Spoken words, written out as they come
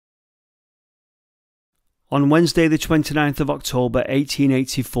On Wednesday the 29th of October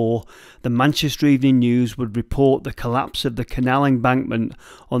 1884, the Manchester Evening News would report the collapse of the canal embankment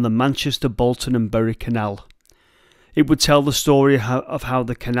on the Manchester Bolton and Bury Canal. It would tell the story of how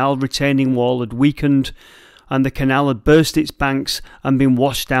the canal retaining wall had weakened and the canal had burst its banks and been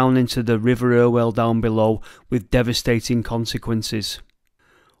washed down into the River Irwell down below with devastating consequences.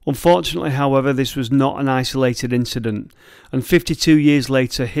 Unfortunately, however, this was not an isolated incident, and 52 years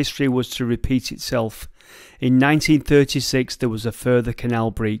later history was to repeat itself. In 1936 there was a further canal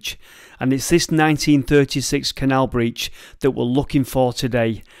breach, and it's this 1936 canal breach that we're looking for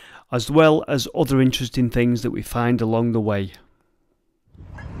today, as well as other interesting things that we find along the way.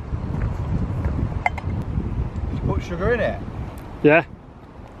 Did you put sugar in it? Yeah.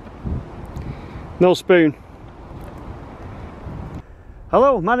 No spoon.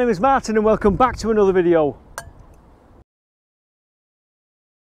 Hello, my name is Martin and welcome back to another video.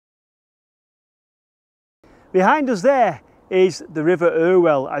 Behind us there is the River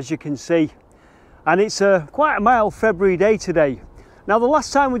Irwell, as you can see, and it's quite a mild February day today. Now, the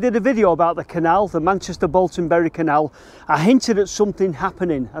last time we did a video about the canal, the Manchester Bolton Bury Canal, I hinted at something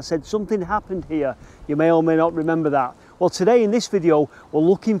happening. I said something happened here. You may or may not remember that. Well, today in this video we're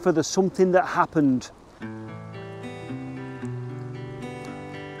looking for the something that happened.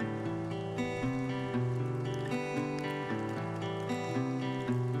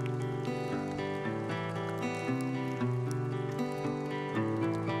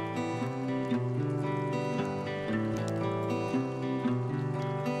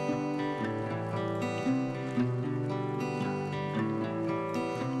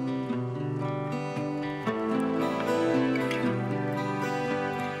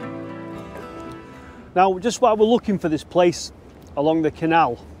 Now, just while we're looking for this place along the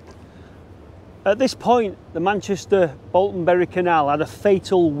canal, at this point the Manchester Bolton Bury Canal had a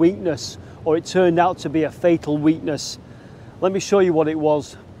fatal weakness, or it turned out to be a fatal weakness. Let me show you what it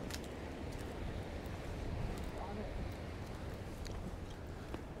was.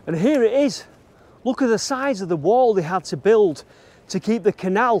 And here it is. Look at the size of the wall they had to build to keep the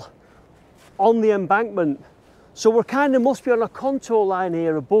canal on the embankment. So we're kind of must be on a contour line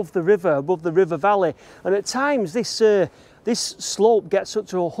here above the river valley, and at times this slope gets up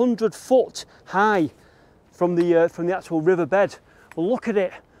to 100 foot high from the actual riverbed. Well, look at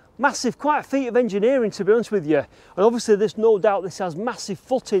it, massive, quite a feat of engineering, to be honest with you. And obviously there's no doubt this has massive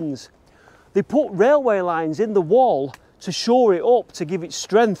footings. They put railway lines in the wall to shore it up, to give it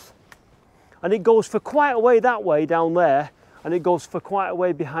strength, and it goes for quite a way that way down there, and it goes for quite a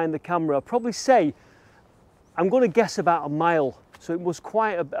way behind the camera. I'd probably say, I'm going to guess about a mile, so it was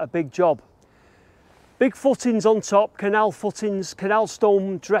quite a big job. Big footings on top, canal footings, canal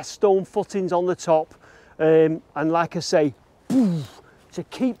stone, dress stone footings on the top, and like I say, to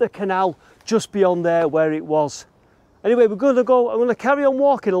keep the canal just beyond there where it was. Anyway, I'm going to carry on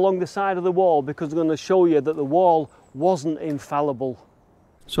walking along the side of the wall, because I'm going to show you that the wall wasn't infallible.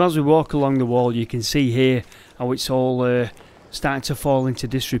 So as we walk along the wall, you can see here how it's all starting to fall into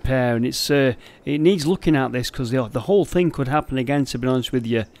disrepair, and it needs looking at this, because the whole thing could happen again, to be honest with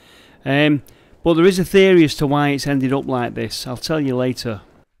you. But there is a theory as to why it's ended up like this. I'll tell you later.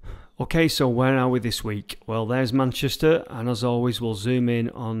 Okay, so where are we this week? Well, there's Manchester, and as always we'll zoom in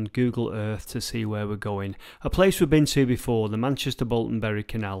on Google Earth to see where we're going. A place we've been to before, the Manchester Bolton Bury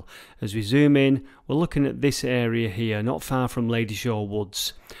Canal. As we zoom in, we're looking at this area here, not far from Ladyshore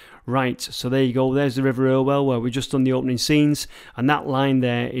Woods. Right, so there you go, there's the River Irwell where we just done the opening scenes, and that line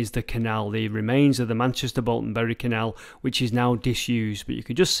there is the canal, the remains of the Manchester Bolton Bury Canal, which is now disused, but you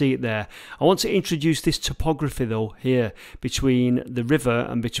can just see it there. I want to introduce this topography though here between the river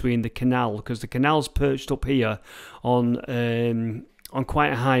and between the canal, because the canal's perched up here on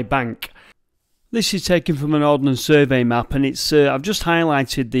quite a high bank. This is taken from an Ordnance Survey map, and it's I've just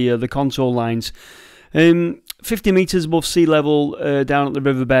highlighted the contour lines. 50 metres above sea level down at the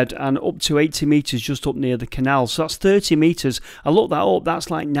riverbed, and up to 80 metres just up near the canal, so that's 30 metres. I looked that up, that's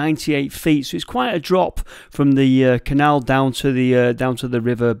like 98 feet, so it's quite a drop from the canal down to the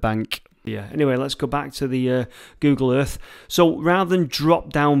river bank. Yeah, anyway, let's go back to the Google Earth. So rather than drop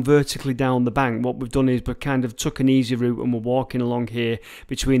down vertically down the bank, what we've done is we've kind of took an easy route, and we're walking along here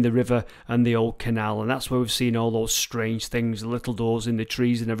between the river and the old canal, and that's where we've seen all those strange things, the little doors in the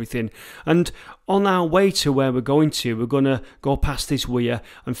trees and everything. And on our way to where we're going to go past this weir,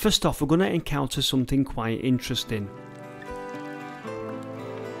 and first off we're going to encounter something quite interesting.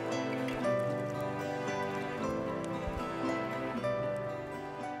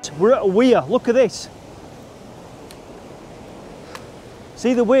 We're at a weir, look at this.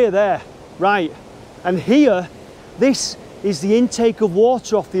 See the weir there? Right. And here, this is the intake of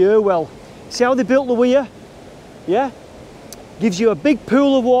water off the Irwell. See how they built the weir? yeah? Gives you a big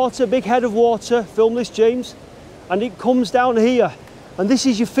pool of water, big head of water, film this James, and it comes down here, and this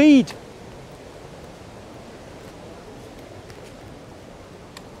is your feed.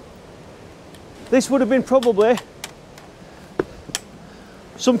 This would have been probably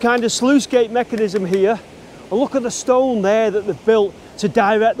some kind of sluice gate mechanism here, and look at the stone there that they've built to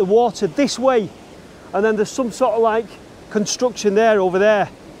direct the water this way, and then there's some sort of like construction there over there.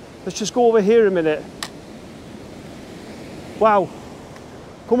 Let's just go over here a minute. Wow,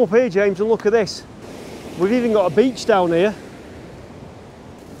 come up here James and look at this. We've even got a beach down here.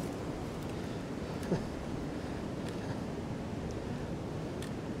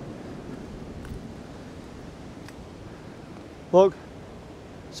 Look,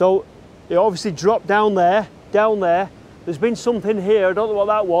 so it obviously dropped down there. There's been something here, I don't know what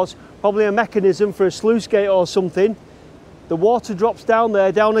that was, probably a mechanism for a sluice gate or something. The water drops down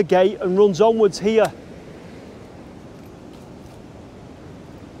there, down a gate, and runs onwards here.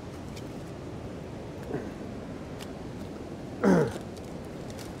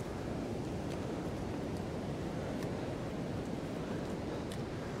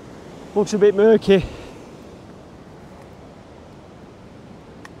 Looks a bit murky.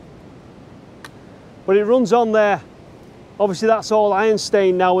 But it runs on there. Obviously that's all iron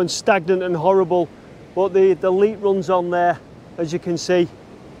stained now and stagnant and horrible, but the leak runs on there, as you can see.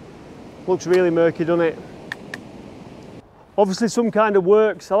 Looks really murky, doesn't it? Obviously some kind of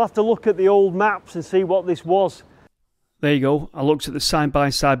works. I'll have to look at the old maps and see what this was. There you go. I looked at the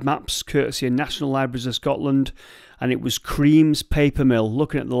side-by-side maps courtesy of National Libraries of Scotland, and it was Cream's Paper Mill.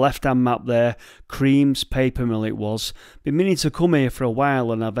 Looking at the left-hand map there, Cream's Paper Mill it was. Been meaning to come here for a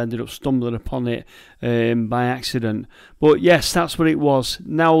while, and I've ended up stumbling upon it by accident. But yes, that's what it was.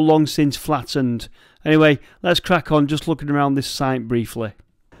 Now long since flattened. Anyway, let's crack on, just looking around this site briefly.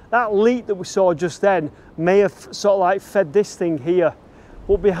 That leak that we saw just then may have sort of like fed this thing here.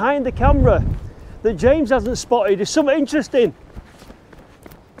 But behind the camera that James hasn't spotted is something interesting.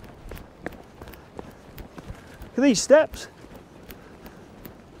 Look at these steps.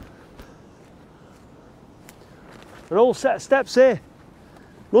 An whole set of steps here.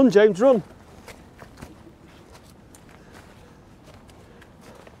 Run James, run.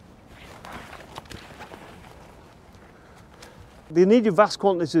 They needed vast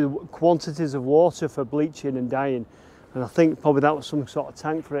quantities of water for bleaching and dyeing, and I think probably that was some sort of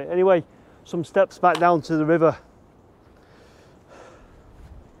tank for it. Anyway, some steps back down to the river.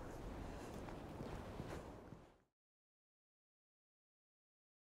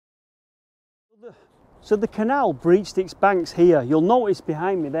 So the canal breached its banks here. You'll notice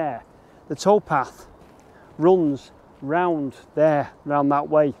behind me there, the towpath runs round there, round that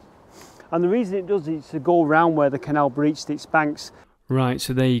way. And the reason it does is to go round where the canal breached its banks. Right,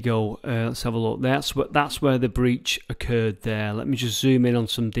 so there you go. Let's have a look. That's where the breach occurred there. Let me just zoom in on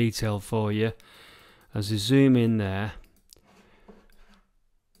some detail for you. As I zoom in there,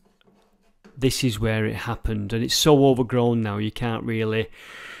 this is where it happened, and it's so overgrown now you can't really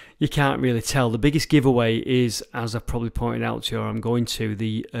tell. The biggest giveaway is, as I probably pointed out to you, or I'm going to,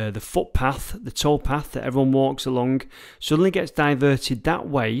 the footpath, the towpath that everyone walks along, suddenly gets diverted that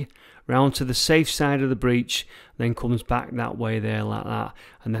way round to the safe side of the breach, then comes back that way there like that,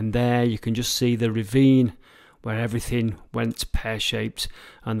 and then there you can just see the ravine where everything went pear-shaped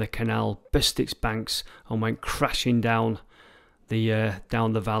and the canal burst its banks and went crashing down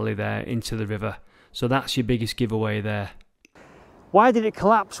the valley there into the river. So that's your biggest giveaway there. Why did it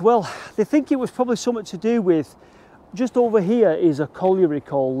collapse? Well, they think it was probably something to do with, just over here is a colliery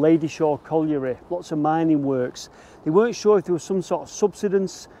called Ladyshore Colliery, lots of mining works. They weren't sure if there was some sort of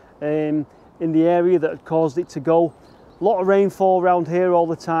subsidence in the area that had caused it to go. A lot of rainfall around here all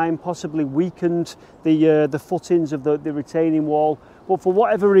the time, possibly weakened the footings of the retaining wall, but for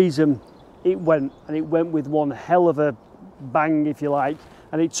whatever reason it went, and it went with one hell of a bang, if you like,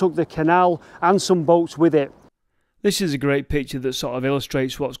 and it took the canal and some boats with it. This is a great picture that sort of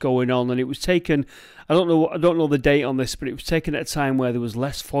illustrates what's going on, and it was taken, I don't know the date on this, but it was taken at a time where there was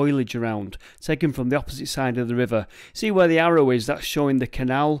less foliage around, taken from the opposite side of the river. See where the arrow is? That's showing the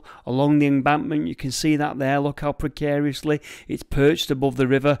canal along the embankment. You can see that there. Look how precariously it's perched above the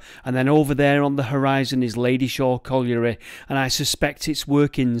river, and then over there on the horizon is Ladyshore Colliery, and I suspect its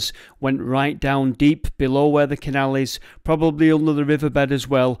workings went right down deep below where the canal is, probably under the riverbed as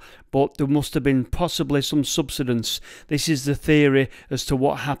well, but there must have been possibly some subsidence. This is the theory as to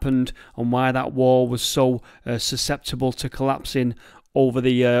what happened and why that wall was so susceptible to collapsing over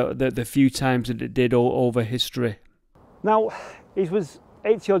the few times that it did over history. Now, it was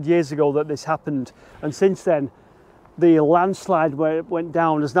 80 odd years ago that this happened, and since then the landslide where it went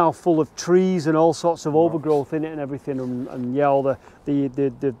down is now full of trees and all sorts of overgrowth in it and everything, and yeah, all the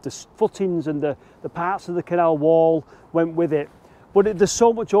footings and the parts of the canal wall went with it. But there's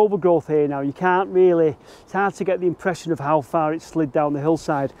so much overgrowth here now, you can't really, it's hard to get the impression of how far it slid down the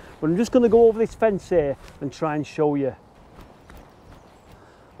hillside. But I'm just going to go over this fence here and try and show you.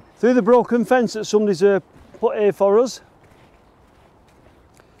 Through the broken fence that somebody's put here for us.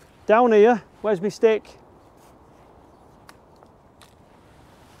 Down here, where's my stick?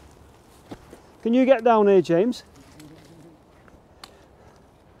 Can you get down here, James?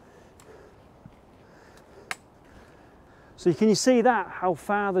 So can you see that, how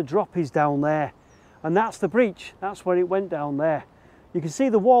far the drop is down there? And that's the breach, that's where it went down there. You can see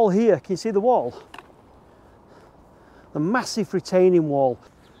the wall here, can you see the wall? The massive retaining wall,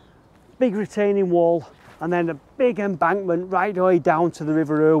 big retaining wall, and then a big embankment right the way down to the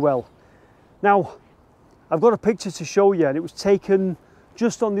River Irwell. Now, I've got a picture to show you, and it was taken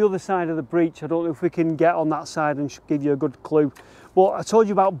just on the other side of the breach. I don't know if we can get on that side and give you a good clue. But I told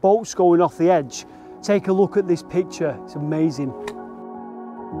you about boats going off the edge. Take a look at this picture, it's amazing.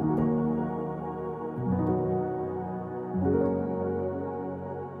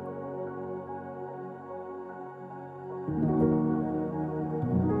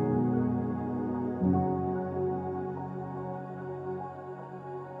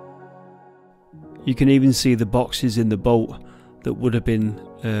 You can even see the boxes in the boat that would have been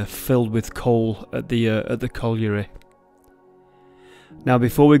filled with coal at the colliery. Now,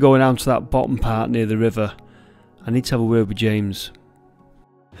 before we go down to that bottom part near the river, I need to have a word with James.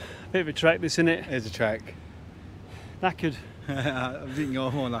 Bit of a trek, this, isn't it? It's a trek. Knackered. I think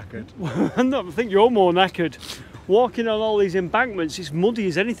you're more knackered. I think you're more knackered. Walking on all these embankments, it's muddy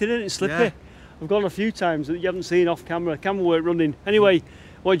as anything, isn't it? It's slippery. Yeah. I've gone a few times that you haven't seen off camera. Camera weren't running. Anyway,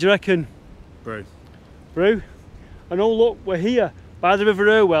 what do you reckon? Brew. Brew? And oh look, we're here by the River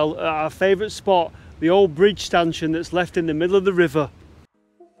Irwell at our favourite spot, the old bridge stanchion that's left in the middle of the river.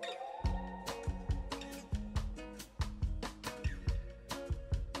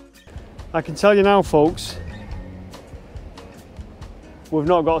 I can tell you now, folks, we've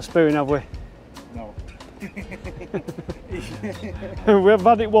not got a spoon, have we? No. We've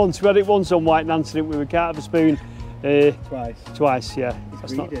had it once. We had it once on White Nancy, didn't we? We can't have a spoon. Twice. Twice, yeah.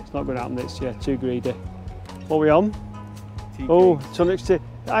 It's not going to happen. It's too greedy. What are we on? Tea oh, cakes. Tunnock's tea.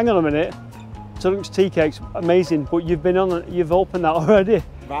 Hang on a minute. Tunnock's tea cakes, amazing. But you've been on. You've opened that already.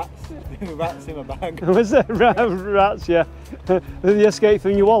 Rats. Rats in my bag. Was it rats? Yeah. The escape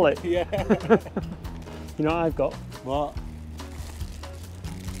from your wallet. Yeah. You know what I've got? What?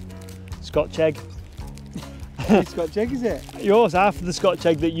 Scotch egg. Scotch egg, is it? Yours, half of the Scotch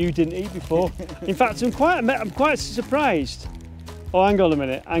egg that you didn't eat before. In fact, I'm quite surprised. Oh, hang on a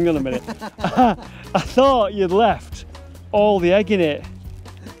minute. I thought you'd left all the egg in it,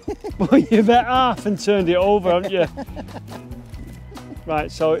 but you bet half and turned it over, haven't you?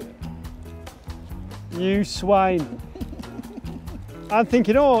 Right, so you swine. I'm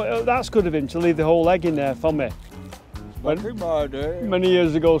thinking, oh, that's good of him to leave the whole egg in there for me. Many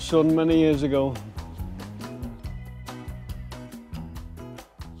years ago, son, many years ago.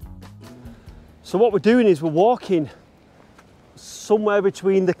 So what we're doing is we're walking somewhere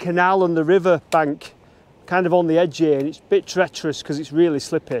between the canal and the river bank, kind of on the edge here, and it's a bit treacherous because it's really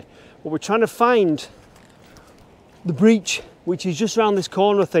slippy. But we're trying to find the breach, which is just around this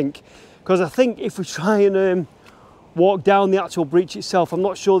corner, I think, because I think if we try and walk down the actual breach itself, I'm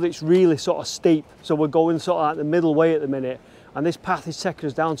not sure that it's really sort of steep, so we're going sort of like the middle way at the minute, and this path is taking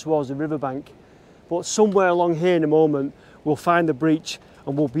us down towards the riverbank. But somewhere along here in a moment we'll find the breach,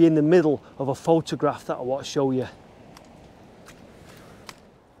 and we'll be in the middle of a photograph that I want to show you.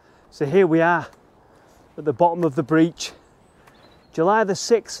 So here we are at the bottom of the breach, July the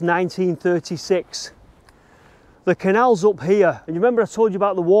 6th, 1936. The canal's up here, and you remember I told you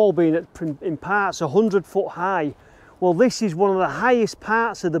about the wall being in parts 100 foot high. Well, this is one of the highest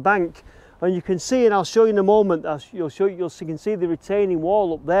parts of the bank, and you can see, and I'll show you in a moment, you can see the retaining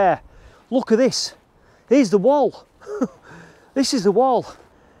wall up there. Look at this, here's the wall. This is the wall,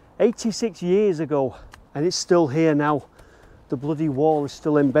 86 years ago, and it's still here now. The bloody wall is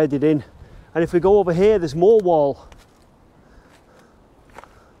still embedded in. And if we go over here, there's more wall.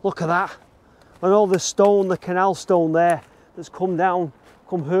 Look at that. And all the stone, the canal stone there, that's come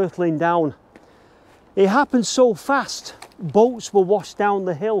hurtling down. It happened so fast, boats were washed down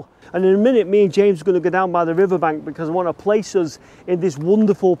the hill. And in a minute, me and James are going to go down by the riverbank because I want to place us in this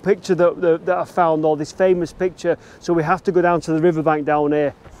wonderful picture that I found, or this famous picture. So we have to go down to the riverbank down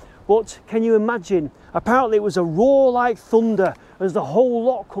here. But can you imagine? Apparently it was a roar like thunder as the whole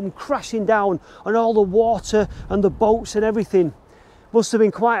lot come crashing down, and all the water and the boats and everything. Must have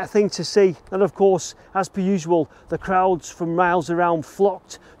been quite a thing to see. And of course, as per usual, the crowds from miles around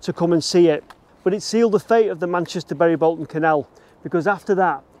flocked to come and see it. But it sealed the fate of the Manchester Bury Bolton Canal, because after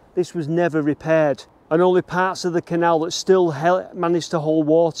that, this was never repaired, and only parts of the canal that still managed to hold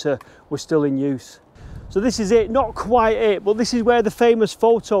water were still in use. So this is it, not quite it, but this is where the famous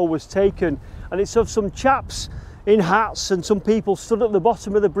photo was taken, and it's of some chaps in hats and some people stood at the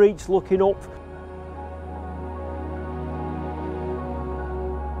bottom of the breach looking up.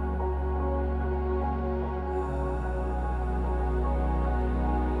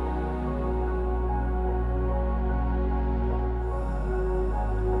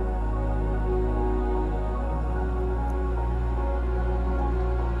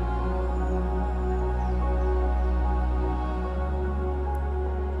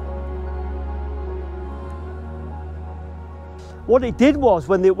 What it did was,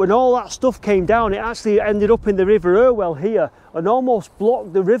 when all that stuff came down, it actually ended up in the River Irwell here and almost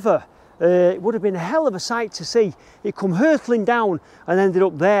blocked the river. It would have been a hell of a sight to see. It come hurtling down and ended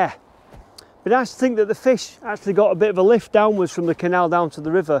up there. But nice to think that the fish actually got a bit of a lift downwards from the canal down to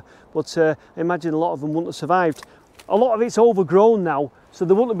the river, but I imagine a lot of them wouldn't have survived. A lot of it's overgrown now, so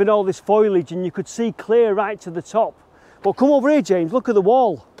there wouldn't have been all this foliage and you could see clear right to the top. But come over here, James, look at the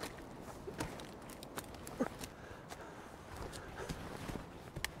wall.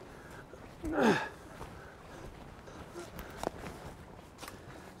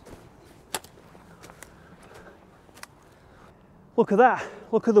 Look at that,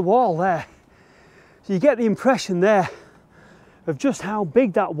 look at the wall there. So you get the impression there of just how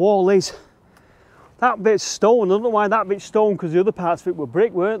big that wall is. That bit's stone, I don't know why that bit's stone, because the other parts of it were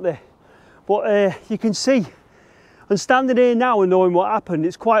brick, weren't they? But you can see, and standing here now and knowing what happened,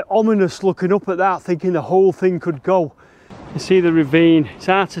 it's quite ominous looking up at that, thinking the whole thing could go. You see the ravine, it's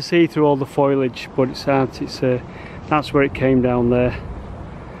hard to see through all the foliage, but it's hard, that's where it came down there.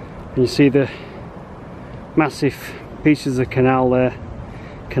 And you see the massive pieces of canal there,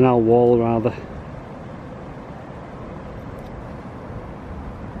 canal wall rather.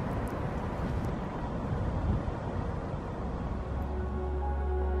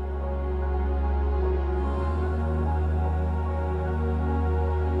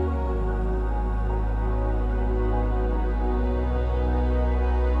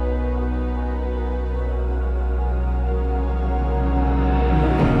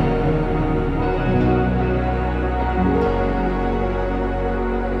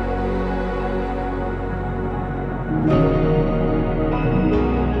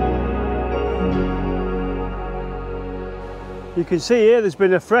 You can see here there's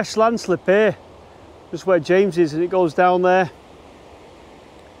been a fresh landslip here, just where James is, and it goes down there,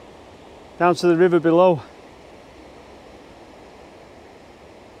 down to the river below.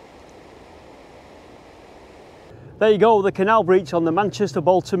 There you go, the canal breach on the Manchester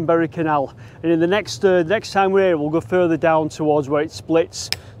Bolton Bury Canal. And in the next time we're here, we'll go further down towards where it splits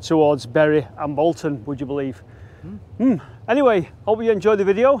towards Bury and Bolton, would you believe? Anyway, hope you enjoyed the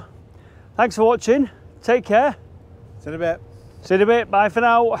video. Thanks for watching, take care. See you in a bit. See you in a bit, bye for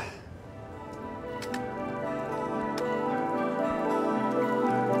now.